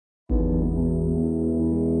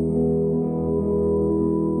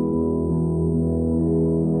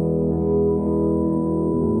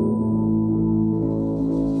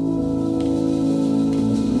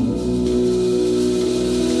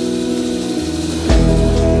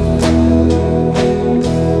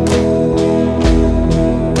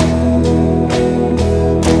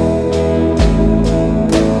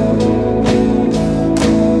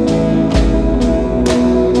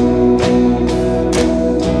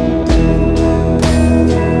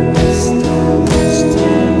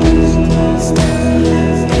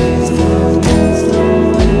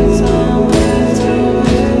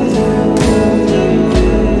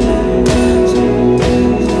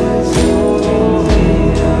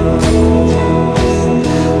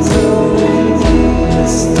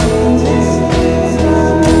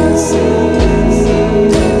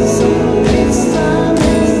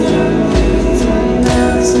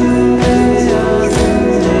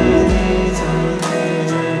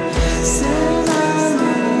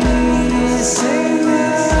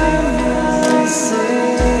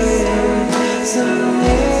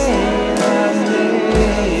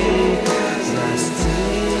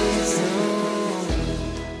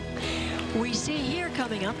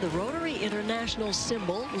coming up, the Rotary International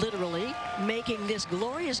symbol, literally, making this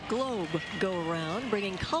glorious globe go around,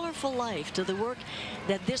 bringing colorful life to the work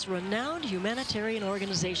that this renowned humanitarian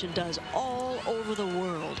organization does all over the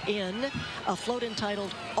world in a float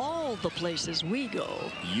entitled All the Places We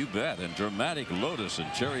Go. You bet. And dramatic lotus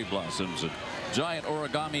and cherry blossoms and giant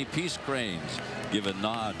origami peace cranes give a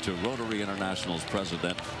nod to Rotary International's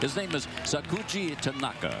president. His name is Sakuchi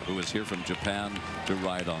Tanaka, who is here from Japan to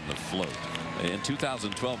ride on the float. In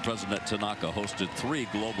 2012, President Tanaka hosted 3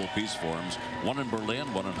 global peace forums, one in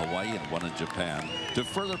Berlin, one in Hawaii, and one in Japan, to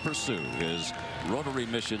further pursue his Rotary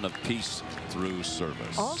mission of peace through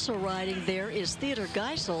service. Also riding there is Theodor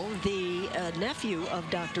Geisel, the nephew of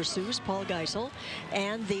Dr. Seuss, Paul Geisel,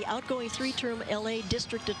 and the outgoing 3-term LA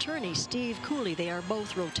District Attorney, Steve Cooley. They are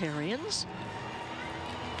both Rotarians.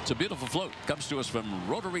 It's a beautiful float. Comes to us from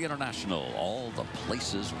Rotary International, all the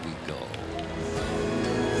places we go.